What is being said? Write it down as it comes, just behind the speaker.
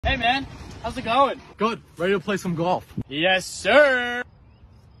Hey man, how's it going? Good. Ready to play some golf. Yes, sir.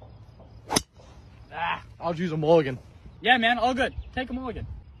 I'll use a mulligan. Yeah, man, all good. Take a mulligan.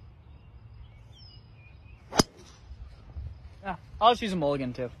 I'll just use a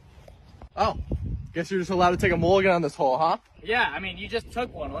mulligan too. Oh, guess you're just allowed to take a mulligan on this hole, huh? Yeah, I mean, you just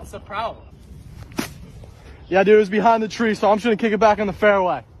took one. What's the problem? Yeah, dude, it was behind the tree, so I'm just gonna kick it back on the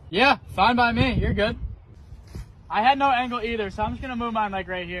fairway. Yeah, fine by me. You're good. I had no angle either, so I'm just gonna move mine like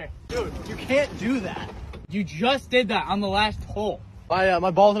right here. Dude, you can't do that. You just did that on the last hole.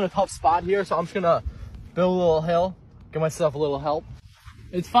 My ball's in a tough spot here, so I'm just gonna build a little hill, give myself a little help.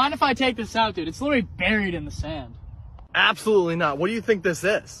 It's fine if I take this out, dude. It's literally buried in the sand. Absolutely not. What do you think this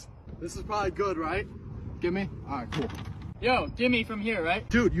is? This is probably good, right? Give me? All right, cool. Yo, gimme from here, right?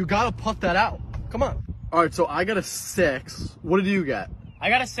 Dude, you gotta putt that out. Come on. All right, so I got a 6. What did you get? I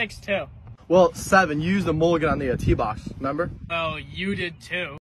got a 6 too. Well, 7. You used the mulligan on the tee box, remember? Oh, you did too.